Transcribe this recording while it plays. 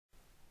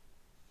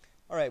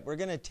All right, we're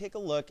going to take a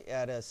look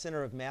at a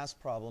center of mass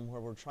problem where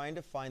we're trying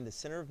to find the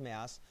center of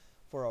mass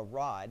for a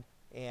rod,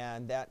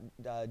 and that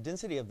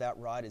density of that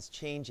rod is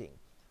changing.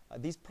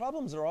 These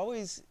problems are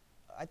always,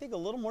 I think, a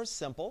little more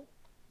simple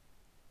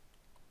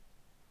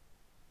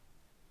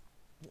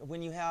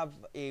when you have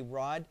a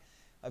rod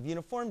of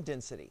uniform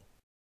density.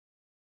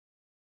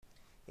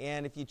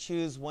 And if you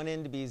choose one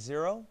end to be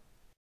 0,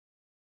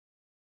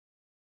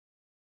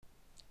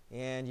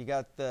 and you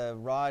got the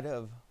rod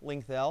of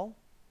length L,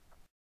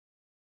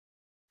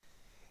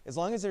 as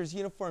long as there's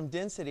uniform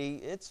density,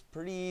 it's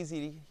pretty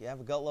easy. You have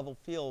a gut level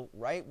feel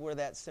right where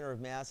that center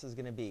of mass is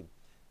going to be, in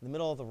the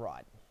middle of the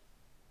rod.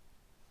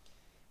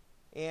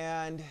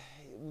 And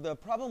the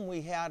problem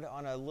we had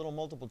on a little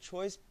multiple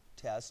choice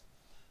test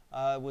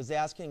was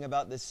asking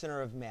about the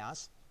center of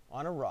mass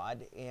on a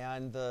rod,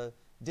 and the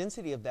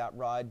density of that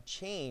rod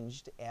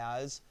changed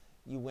as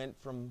you went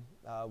from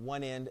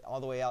one end all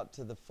the way out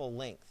to the full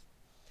length.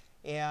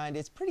 And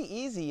it's pretty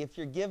easy if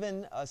you're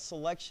given a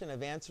selection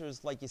of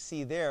answers like you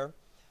see there,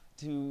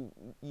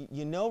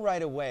 you know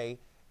right away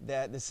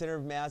that the center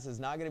of mass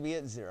is not going to be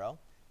at 0.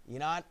 You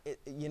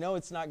know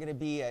it's not going to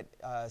be at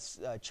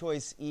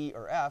choice E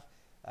or F.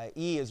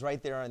 E is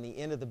right there on the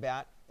end of the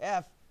bat.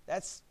 F,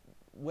 that's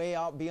way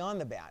out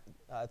beyond the bat,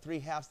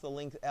 3/2 the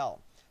length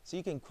L. So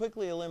you can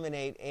quickly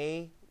eliminate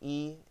A,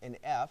 E, and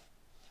F.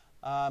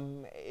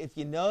 If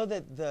you know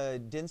that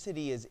the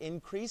density is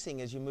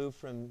increasing as you move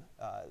from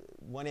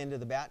one end of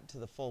the bat to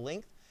the full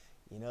length,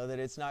 you know that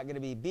it's not going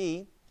to be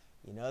B.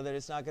 You know that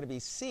it's not going to be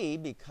C,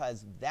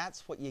 because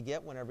that's what you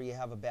get whenever you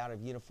have a bat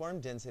of uniform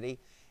density,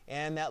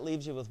 and that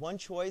leaves you with one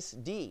choice,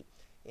 D.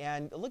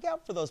 And look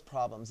out for those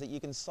problems that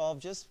you can solve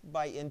just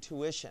by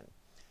intuition.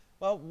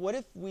 Well, what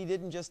if we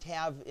didn't just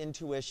have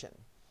intuition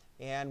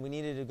and we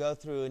needed to go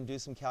through and do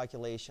some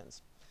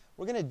calculations?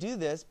 We're going to do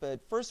this,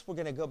 but first we're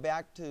going to go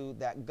back to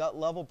that gut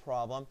level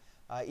problem.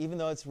 Even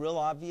though it's real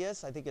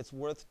obvious, I think it's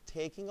worth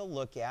taking a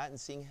look at and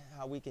seeing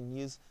how we can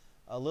use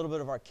a little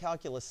bit of our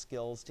calculus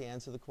skills to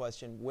answer the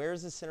question,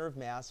 where's the center of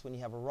mass when you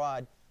have a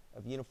rod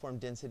of uniform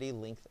density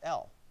length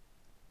L?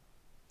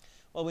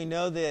 Well, we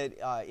know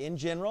that in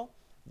general,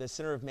 the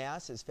center of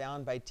mass is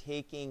found by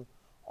taking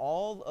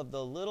all of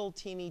the little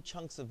teeny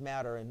chunks of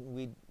matter, and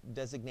we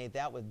designate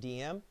that with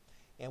dm,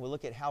 and we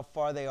look at how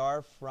far they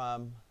are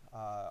from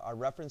our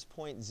reference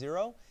point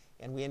 0,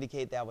 and we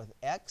indicate that with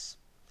x,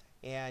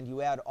 and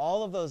you add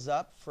all of those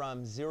up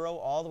from 0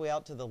 all the way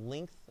out to the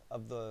length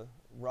of the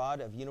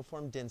rod of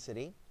uniform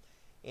density,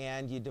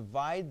 and you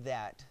divide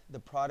the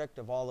product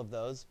of all of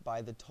those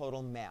by the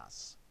total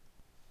mass.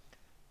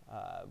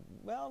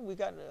 Well, we've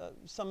got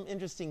some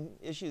interesting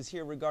issues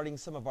here regarding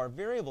some of our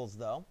variables,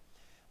 though.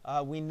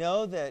 We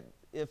know that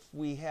if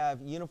we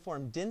have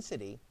uniform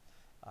density,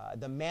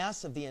 the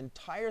mass of the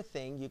entire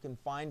thing you can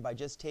find by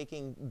just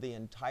taking the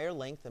entire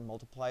length and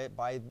multiply it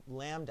by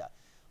lambda.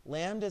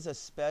 Lambda is a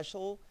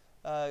special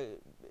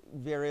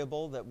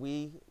variable that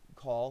we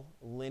call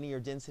linear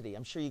density.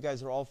 I'm sure you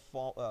guys are all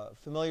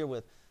familiar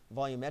with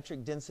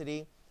volumetric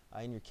density.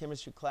 In your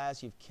chemistry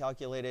class, you've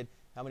calculated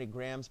how many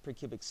grams per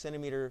cubic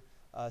centimeter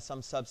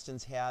some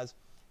substance has.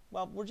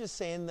 Well, we're just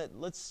saying that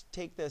let's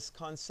take this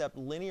concept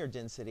linear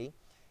density,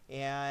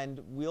 and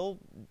we'll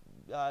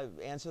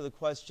answer the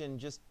question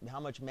just how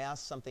much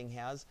mass something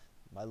has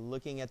by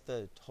looking at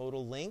the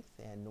total length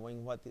and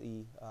knowing what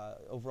the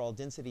overall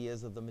density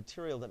is of the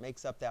material that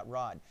makes up that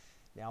rod.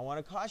 Now, I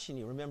want to caution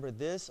you, remember,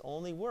 this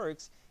only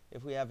works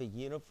if we have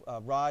a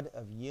rod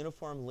of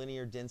uniform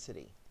linear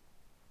density.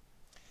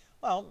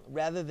 Well,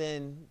 rather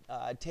than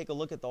take a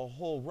look at the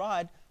whole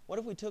rod, what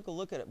if we took a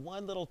look at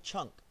one little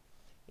chunk?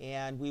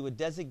 And we would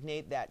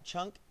designate that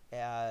chunk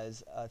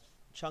as a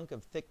chunk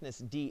of thickness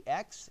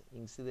dx. You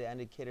can see that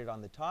indicated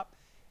on the top.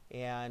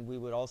 And we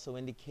would also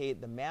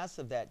indicate the mass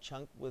of that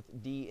chunk with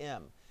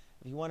dm.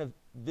 If you want to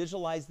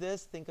visualize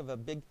this, think of a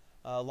big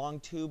long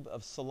tube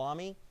of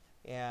salami,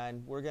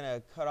 and we're going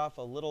to cut off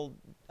a little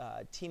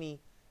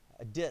teeny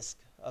disc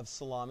of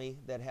salami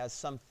that has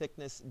some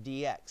thickness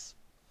dx.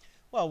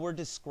 Well, we're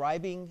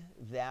describing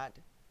that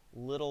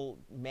little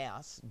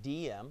mass,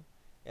 dm,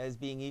 as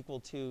being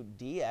equal to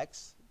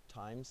dx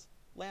times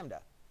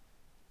lambda.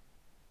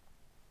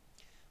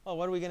 Well,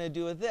 what are we going to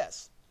do with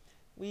this?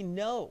 We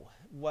know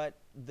what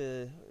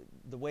the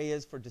way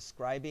is for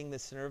describing the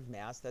center of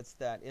mass. That's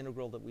that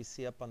integral that we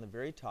see up on the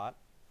very top.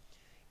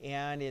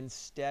 And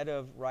instead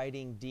of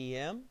writing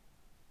dm,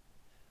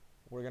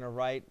 we're going to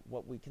write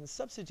what we can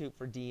substitute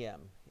for dm,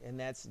 and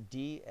that's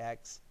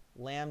dx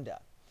lambda.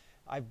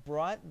 I've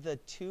brought the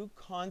two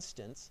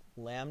constants,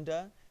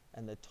 lambda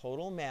and the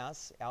total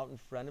mass, out in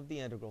front of the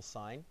integral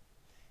sign,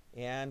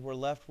 and we're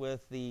left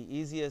with the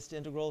easiest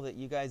integral that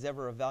you guys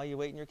ever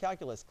evaluate in your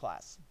calculus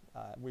class.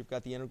 We've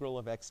got the integral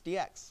of x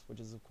dx, which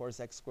is, of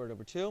course, x squared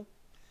over 2.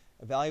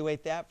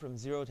 Evaluate that from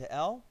 0 to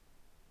L,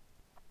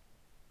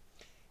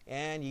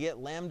 and you get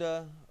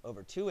lambda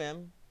over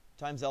 2m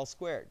times L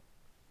squared.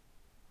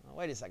 Now,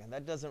 wait a second,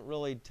 that doesn't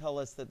really tell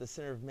us that the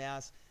center of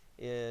mass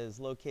is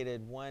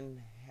located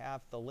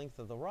 1/2 the length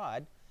of the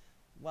rod.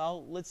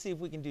 Well, let's see if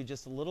we can do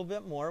just a little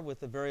bit more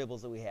with the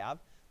variables that we have.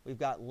 We've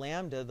got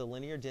lambda, the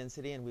linear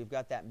density, and we've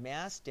got that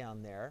mass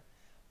down there.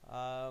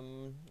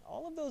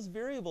 All of those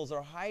variables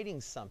are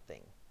hiding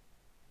something.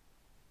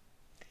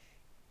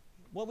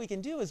 What we can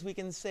do is we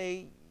can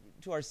say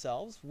to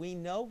ourselves, we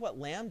know what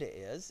lambda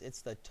is.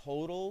 It's the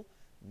total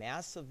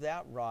mass of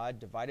that rod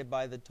divided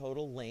by the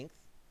total length.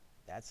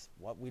 That's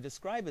what we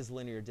describe as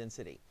linear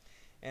density.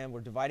 And we're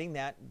dividing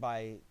that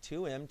by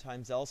 2m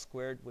times L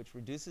squared, which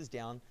reduces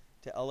down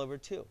to L over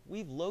 2.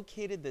 We've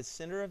located the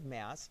center of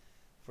mass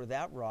for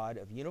that rod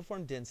of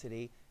uniform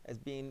density as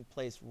being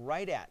placed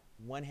right at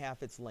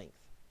 1/2 its length.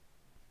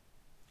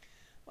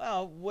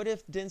 Well, what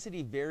if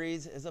density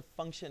varies as a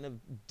function of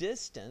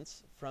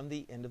distance from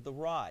the end of the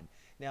rod?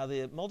 Now,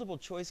 the multiple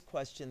choice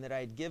question that I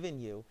had given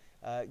you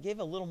gave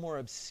a little more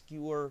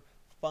obscure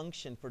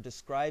function for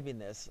describing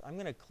this. I'm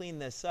going to clean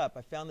this up.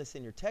 I found this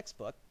in your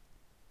textbook.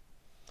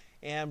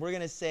 And we're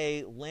going to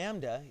say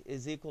lambda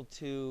is equal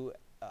to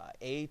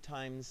a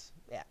times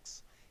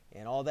x.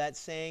 And all that's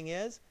saying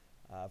is,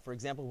 for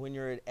example, when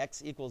you're at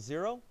x equals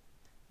 0,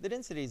 the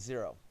density is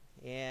 0.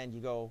 And you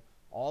go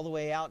all the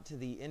way out to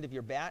the end of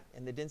your bat,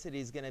 and the density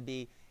is going to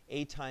be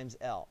a times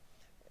L.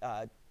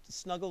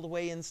 Snuggled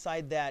away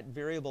inside that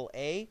variable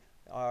a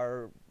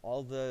are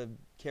all the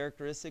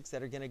characteristics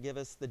that are going to give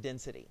us the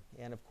density.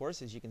 And of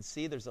course, as you can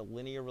see, there's a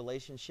linear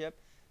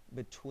relationship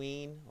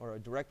between, or a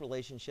direct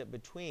relationship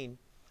between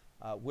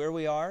where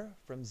we are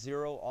from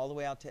 0 all the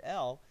way out to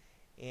L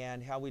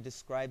and how we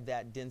describe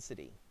that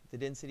density. The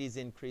density is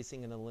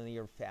increasing in a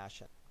linear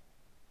fashion.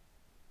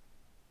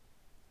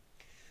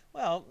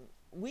 Well,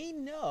 we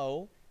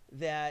know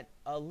that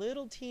a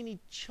little teeny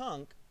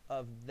chunk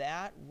of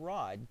that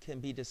rod can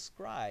be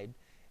described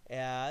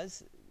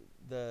as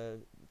the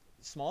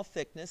small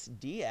thickness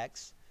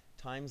dx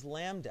times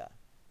lambda.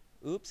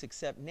 Oops,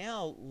 except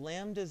now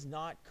lambda is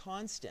not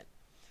constant.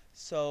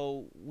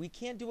 So we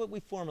can't do what we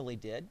formerly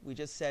did. We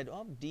just said,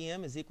 oh,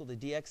 dm is equal to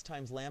dx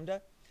times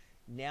lambda.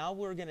 Now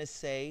we're going to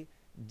say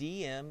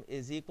dm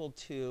is equal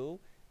to,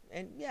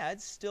 and yeah,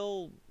 it's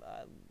still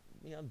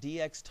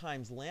dx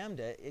times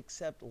lambda,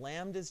 except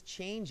lambda is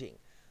changing.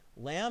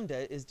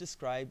 Lambda is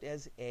described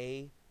as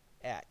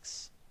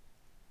ax.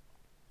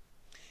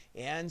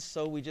 And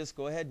so we just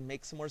go ahead and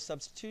make some more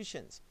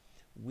substitutions.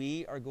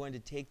 We are going to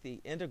take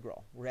the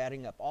integral. We're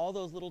adding up all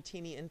those little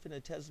teeny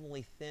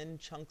infinitesimally thin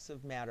chunks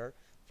of matter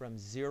from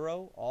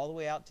 0 all the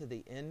way out to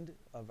the end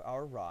of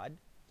our rod.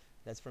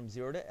 That's from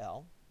 0 to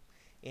L.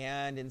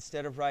 And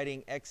instead of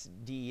writing x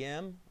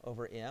dm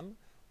over m,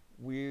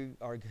 we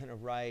are going to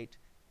write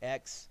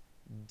x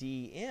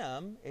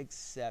dm,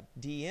 except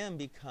dm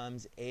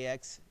becomes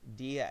ax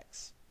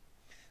dx.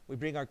 We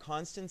bring our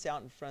constants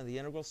out in front of the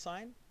integral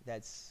sign.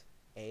 That's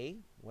a,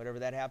 whatever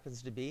that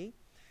happens to be,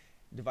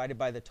 divided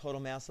by the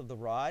total mass of the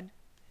rod.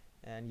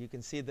 And you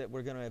can see that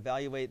we're going to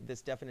evaluate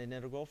this definite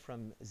integral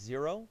from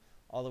 0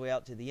 all the way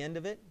out to the end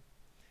of it.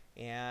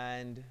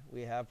 And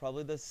we have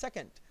probably the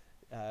second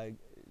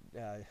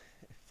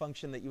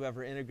function that you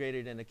ever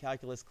integrated in a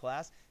calculus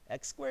class,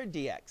 x squared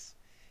dx.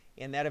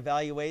 And that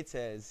evaluates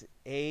as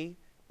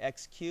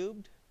ax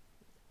cubed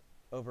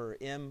over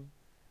m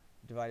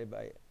divided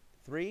by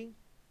 3.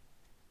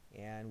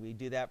 And we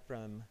do that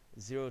from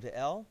 0 to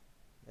L.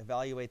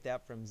 Evaluate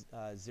that from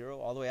 0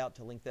 all the way out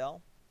to length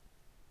L.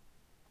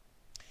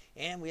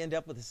 And we end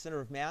up with the center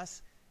of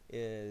mass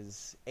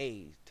is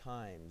a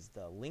times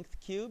the length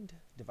cubed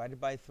divided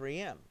by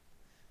 3m,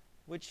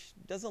 which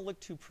doesn't look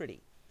too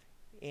pretty.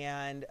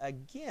 And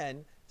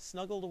again,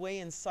 snuggled away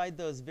inside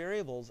those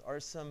variables are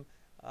some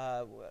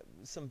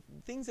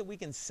things that we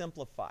can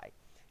simplify.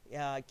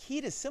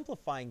 Key to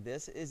simplifying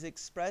this is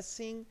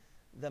expressing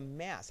the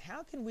mass.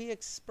 How can we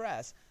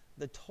express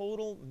the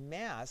total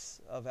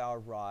mass of our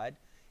rod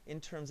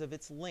in terms of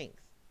its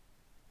length?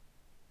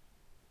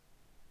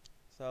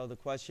 So the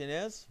question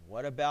is,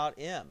 what about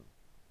m?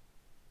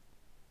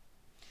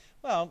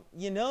 Well,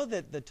 you know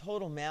that the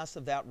total mass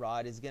of that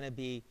rod is going to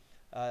be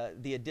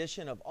the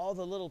addition of all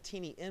the little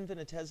teeny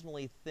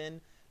infinitesimally thin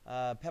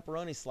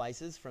pepperoni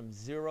slices from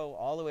 0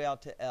 all the way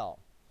out to L.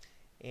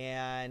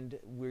 And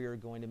we're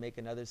going to make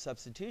another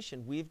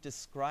substitution. We've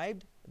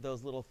described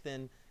those little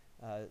thin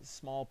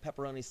small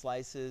pepperoni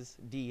slices,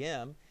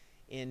 dm,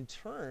 in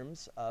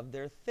terms of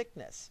their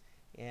thickness.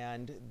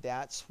 And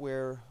that's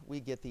where we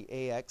get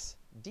the ax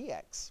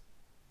dx.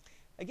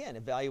 Again,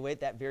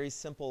 evaluate that very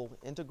simple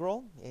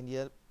integral, and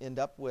you end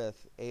up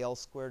with al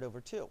squared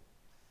over 2.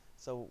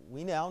 So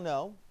we now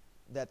know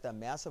that the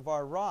mass of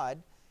our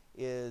rod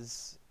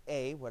is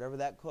a, whatever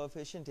that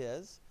coefficient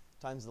is,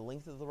 times the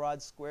length of the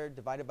rod squared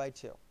divided by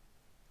 2.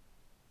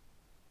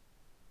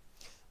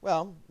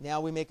 Well,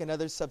 now we make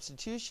another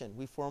substitution.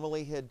 We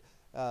formerly had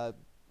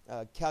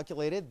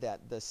calculated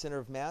that the center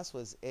of mass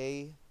was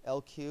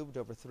al cubed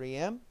over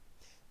 3m.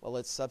 Well,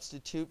 let's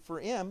substitute for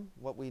m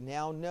what we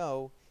now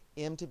know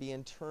m to be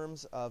in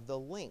terms of the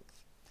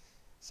length.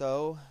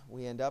 So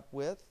we end up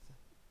with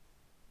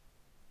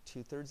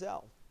 2/3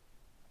 L.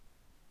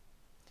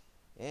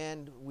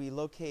 And we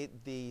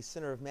locate the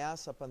center of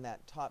mass up on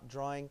that top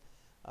drawing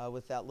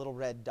with that little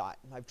red dot.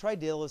 I've tried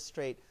to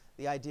illustrate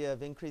the idea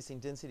of increasing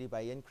density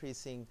by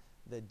increasing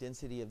the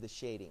density of the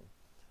shading.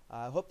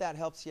 I hope that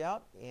helps you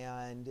out,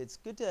 and it's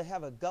good to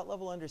have a gut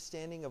level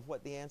understanding of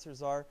what the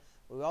answers are.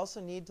 We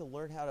also need to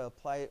learn how to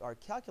apply our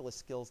calculus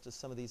skills to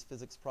some of these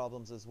physics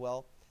problems as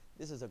well.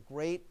 This is a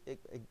great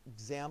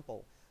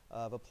example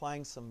of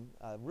applying some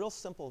real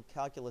simple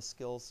calculus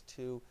skills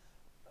to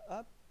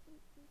a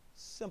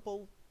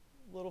simple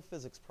little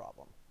physics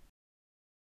problem.